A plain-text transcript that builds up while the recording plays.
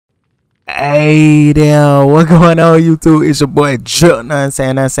Hey there, what going on YouTube? It's your boy Drip.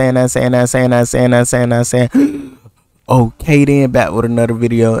 Okay then, back with another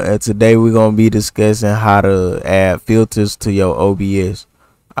video, and today we're gonna be discussing how to add filters to your OBS.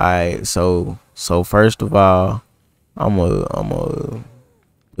 Alright, so first of all, I'm gonna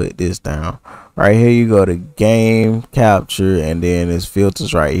put this down. Right here you go to game capture, and then it's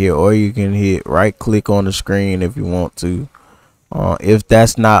filters right here, or you can hit right click on the screen if you want to. If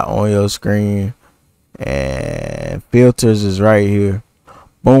that's not on your screen, and filters is right here.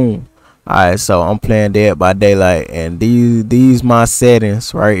 Boom. Alright, so I'm playing Dead by Daylight, and these my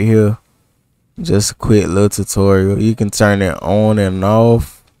settings right here. Just a quick little tutorial. You can turn it on and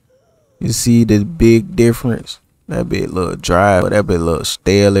off. You see the big difference? That bit look dry, but that bit look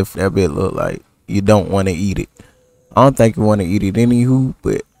stale. If that bit look like you don't want to eat it, I don't think you want to eat it anywho.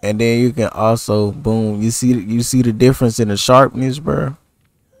 But and then you can also, boom, you see the difference in the sharpness, bro.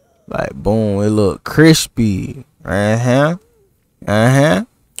 Like boom, it look crispy. I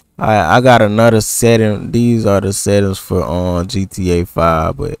got another setting. These are the settings for GTA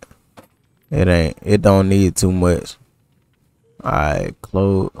 5, but it don't need too much. Alright,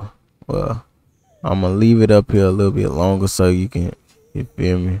 close. Well, I'm gonna leave it up here a little bit longer so you can, you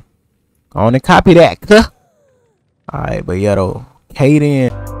feel me? Go on and copy that, huh? Alright, but yeah though. Okay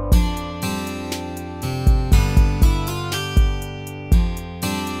then.